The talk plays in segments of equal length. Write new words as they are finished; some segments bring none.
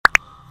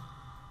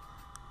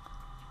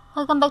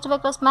Welcome back to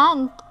Breakfast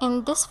Man.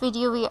 In this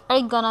video we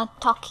are gonna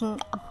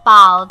talking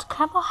about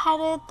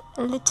carbohydrate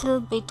a little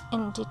bit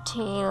in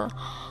detail.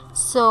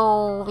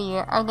 So we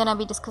are gonna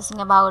be discussing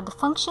about the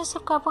functions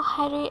of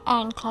carbohydrate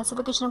and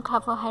classification of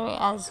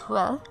carbohydrate as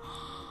well.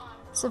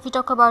 So if we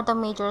talk about the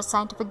major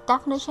scientific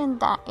definition,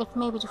 that it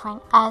may be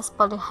defined as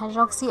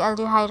polyhydroxy,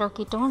 aldehyde or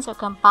ketones are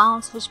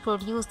compounds which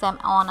produce them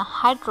on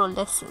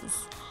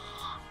hydrolysis,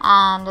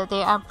 and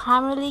they are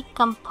primarily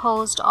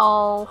composed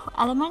of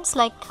elements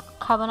like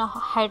carbon,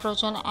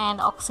 hydrogen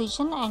and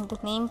oxygen, and the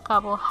name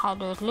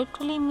carbohydrate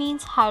literally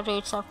means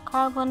hydrates of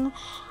carbon.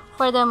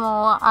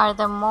 Furthermore, are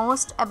the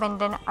most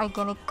abundant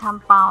organic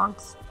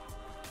compounds,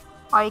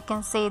 or you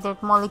can say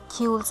that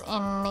molecules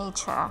in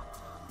nature.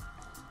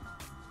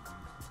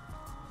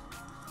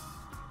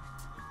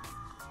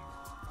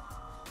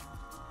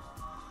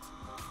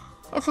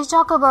 If we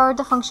talk about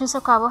the functions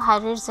of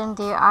carbohydrates, then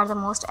they are the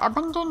most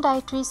abundant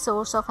dietary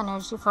source of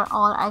energy for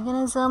all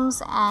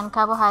organisms, and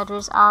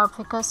carbohydrates are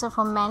precursor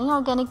for many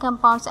organic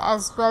compounds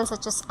as well,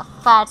 such as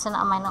fats and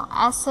amino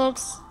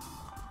acids.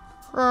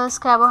 Thus,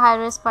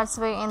 carbohydrates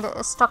participate in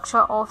the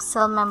structure of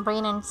cell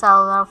membrane and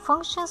cellular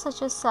functions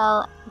such as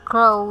cell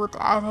growth,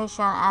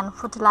 adhesion and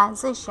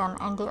fertilization,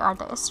 and they are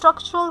the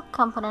structural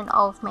component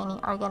of many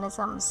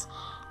organisms.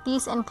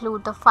 These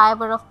include the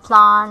fiber of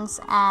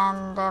plants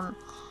and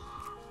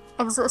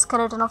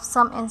exoskeleton of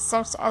some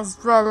insects as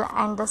well,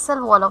 and the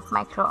cell wall of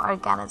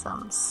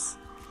microorganisms.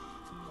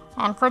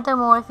 And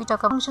furthermore, if we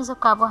talk about functions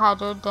of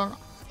carbohydrate, then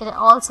it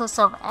also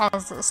serves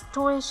as a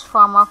storage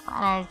form of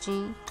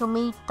energy to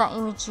meet the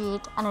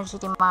immediate energy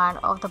demand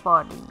of the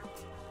body.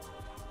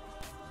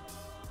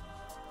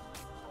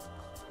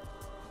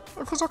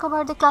 If we talk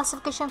about the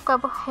classification of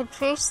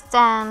carbohydrates,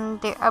 then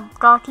they are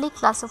broadly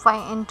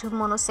classified into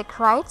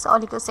monosaccharides,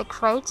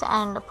 oligosaccharides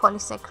and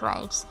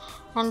polysaccharides,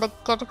 and the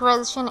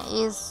categorization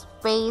is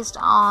based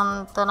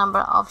on the number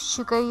of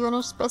sugar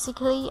units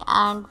basically,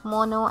 and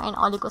mono and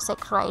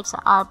oligosaccharides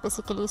are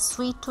basically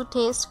sweet to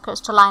taste,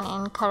 crystalline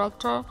in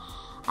character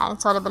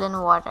and soluble in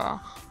water,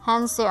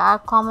 hence they are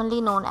commonly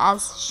known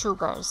as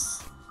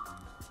sugars.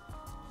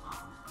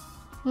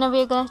 Now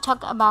we are going to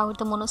talk about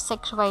the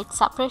monosaccharides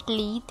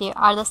separately. They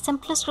are the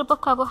simplest group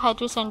of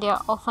carbohydrates and they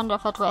are often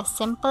referred to as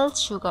simple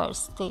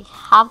sugars. They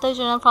have the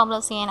general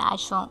formula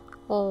CnHON,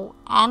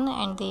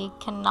 and they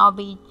can now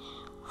be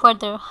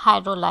further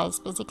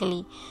hydrolyzed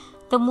basically.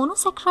 The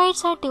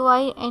monosaccharides are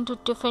divided into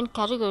different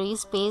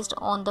categories based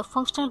on the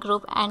functional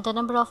group and the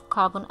number of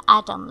carbon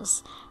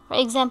atoms. For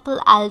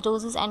example,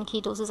 aldoses and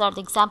ketoses are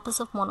the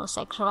examples of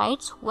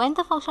monosaccharides. When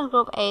the functional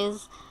group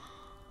is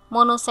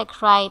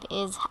monosaccharide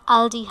is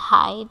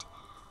aldehyde,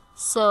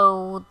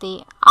 so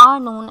they are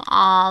known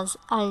as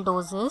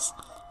aldoses.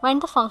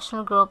 When the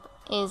functional group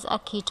is a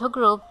keto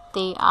group,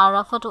 they are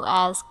referred to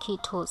as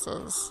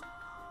ketoses.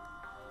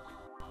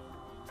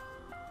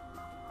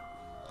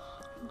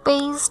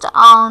 Based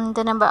on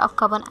the number of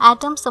carbon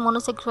atoms, the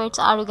monosaccharides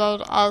are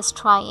regarded as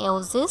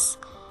trioses,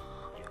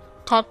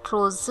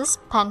 tetroses,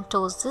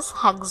 pentoses,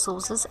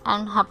 hexoses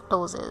and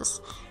heptoses.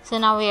 So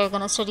now we are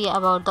going to study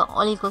about the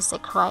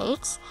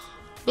oligosaccharides.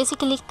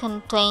 Basically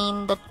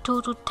contain the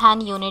 2 to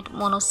 10 unit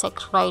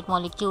monosaccharide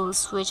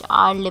molecules which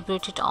are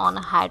liberated on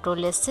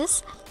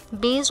hydrolysis.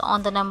 Based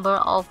on the number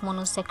of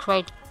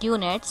monosaccharide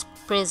units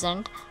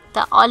present,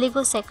 the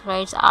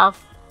oligosaccharides are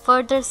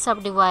further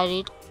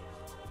subdivided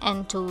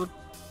into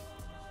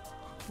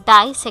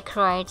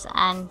disaccharides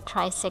and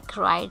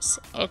trisaccharides,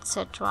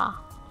 etc.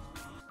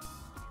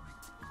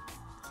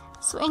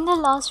 So in the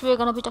last we are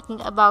going to be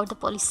talking about the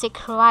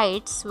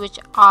polysaccharides, which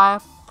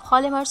are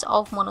polymers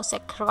of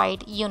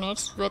monosaccharide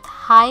units with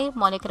high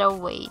molecular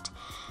weight.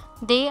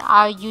 They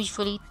are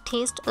usually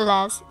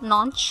tasteless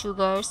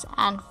non-sugars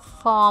and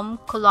form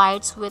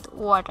colloids with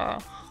water.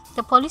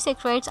 The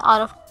polysaccharides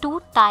are of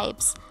two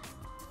types,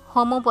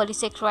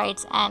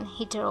 homopolysaccharides and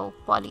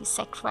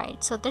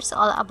heteropolysaccharides. So that's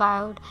all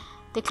about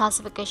the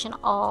classification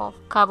of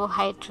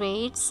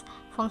carbohydrates,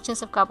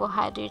 functions of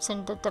carbohydrates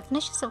and the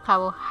definitions of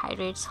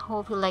carbohydrates.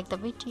 Hope you like the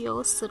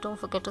video, so don't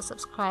forget to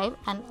subscribe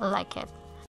and like it.